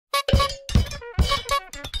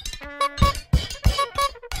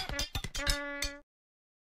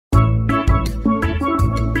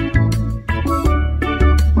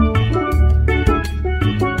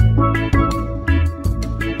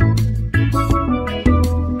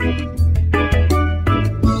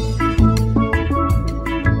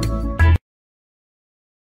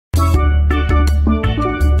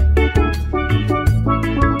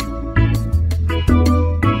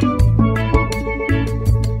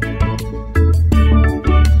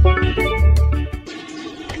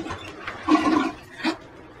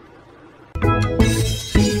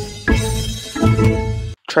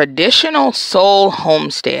Traditional soul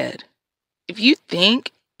homestead. If you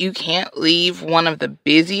think you can't leave one of the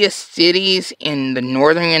busiest cities in the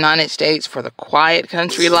northern United States for the quiet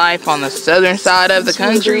country life on the southern side of the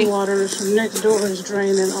country, water from next door is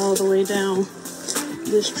draining all the way down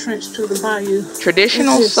this trench to the bayou.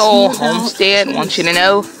 Traditional soul homestead wants you to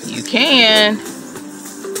know you can.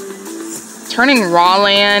 Turning raw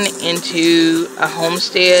land into a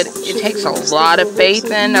homestead, it takes a lot of faith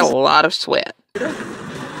and a lot of sweat.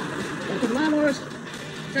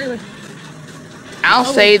 I'll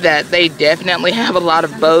say that they definitely have a lot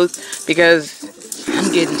of both, because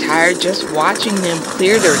I'm getting tired just watching them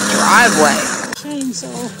clear their driveway.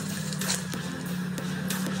 Chainsaw.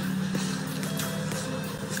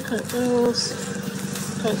 Cut those.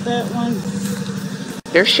 Cut that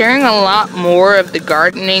one. They're sharing a lot more of the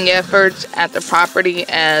gardening efforts at the property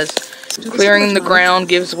as clearing the ground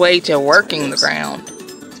gives way to working the ground.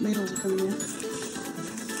 Tomatoes are coming in.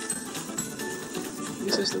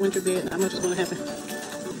 This is the winter bed. Not much is going to happen.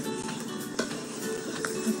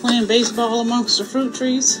 I'm playing baseball amongst the fruit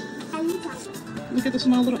trees. Look at the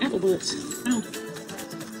small little apple buds. Ow.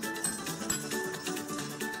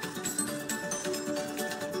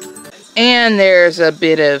 And there's a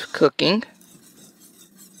bit of cooking.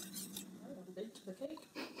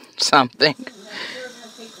 Something.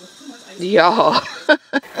 Y'all.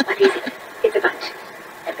 It's a bunch.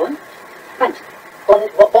 And one, bunch. One,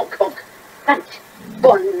 bonk, bonk. Bunch.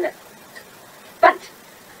 One. Bunch.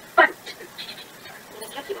 Bunch.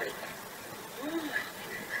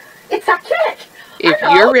 It's a kick. If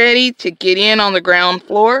you're ready to get in on the ground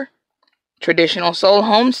floor, Traditional Soul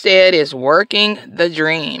Homestead is working the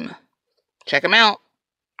dream. Check them out.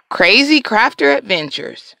 Crazy Crafter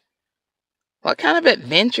Adventures. What kind of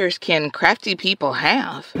adventures can crafty people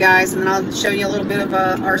have? Guys, and then I'll show you a little bit of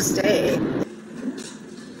our stay.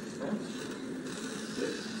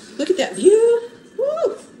 Look at that view.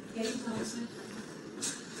 Woo.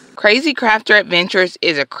 Crazy Crafter Adventures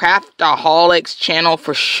is a craftaholics channel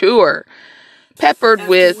for sure. Peppered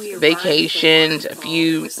with vacations, a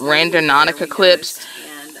few Randonautica clips.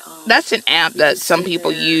 That's an app that some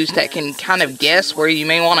people use that can kind of guess where you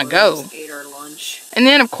may want to go. And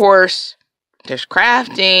then, of course, there's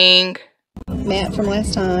crafting. Matt from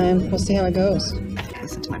last time. We'll see how it goes.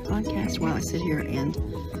 Listen to my podcast while I sit here and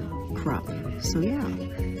crop. So yeah,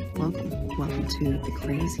 welcome to the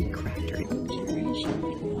Crazy Crafter.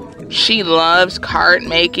 She loves card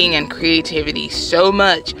making and creativity so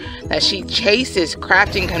much that she chases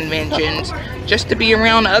crafting conventions just to be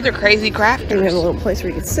around other crazy crafters. And there's a little place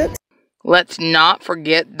where you can sit. Let's not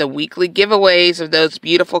forget the weekly giveaways of those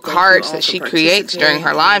beautiful cards that she creates during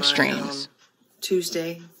her live streams.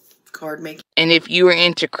 Tuesday card making. And if you are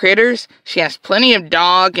into critters, she has plenty of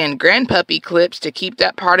dog and grandpuppy clips to keep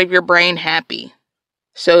that part of your brain happy.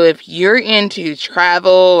 So if you're into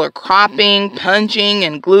travel or cropping, punching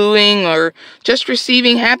and gluing, or just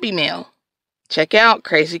receiving Happy Mail, check out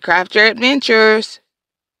Crazy Crafter Adventures.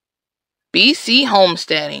 BC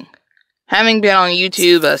Homesteading. Having been on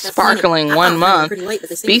YouTube a sparkling 1 month,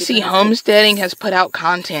 BC Homesteading has put out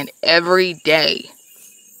content every day.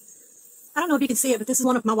 I don't know if you can see it, but this is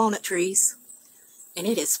one of my walnut trees, and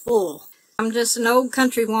it is full. I'm just an old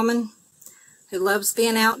country woman who loves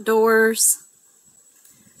being outdoors,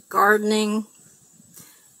 gardening,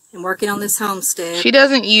 and working on this homestead. She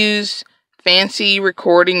doesn't use fancy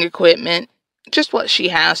recording equipment, just what she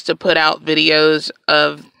has to put out videos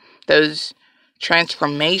of those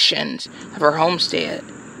transformations of her homestead.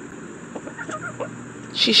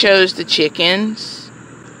 She shows the chickens,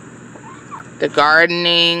 the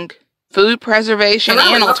gardening, food preservation,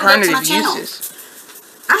 and alternative uses.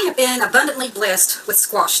 I have been abundantly blessed with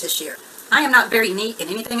squash this year. I am not very neat in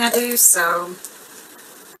anything I do, so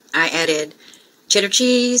I added cheddar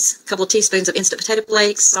cheese, a couple of teaspoons of instant potato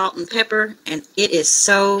flakes, salt and pepper, and it is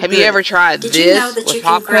so good. Have you ever tried this with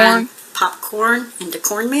popcorn? Can grind popcorn into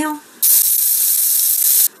cornmeal?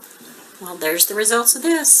 Well, there's the results of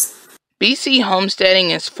this. BC Homesteading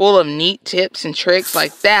is full of neat tips and tricks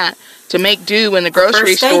like that to make do when the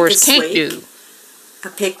grocery stores can't do. I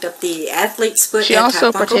picked up the athlete's foot. She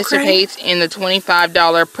also participates in the $25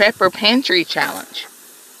 Prepper Pantry Challenge.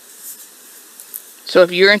 So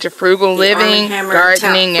if you're into frugal living,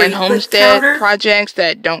 gardening, and homestead projects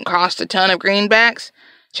that don't cost a ton of greenbacks,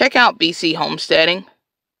 check out BC Homesteading.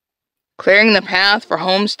 Clearing the path for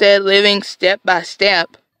homestead living step by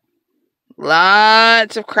step.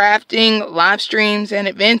 Lots of crafting, live streams, and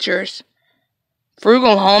adventures.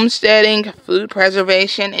 Frugal homesteading, food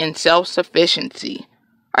preservation, and self-sufficiency.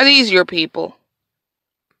 Are these your people?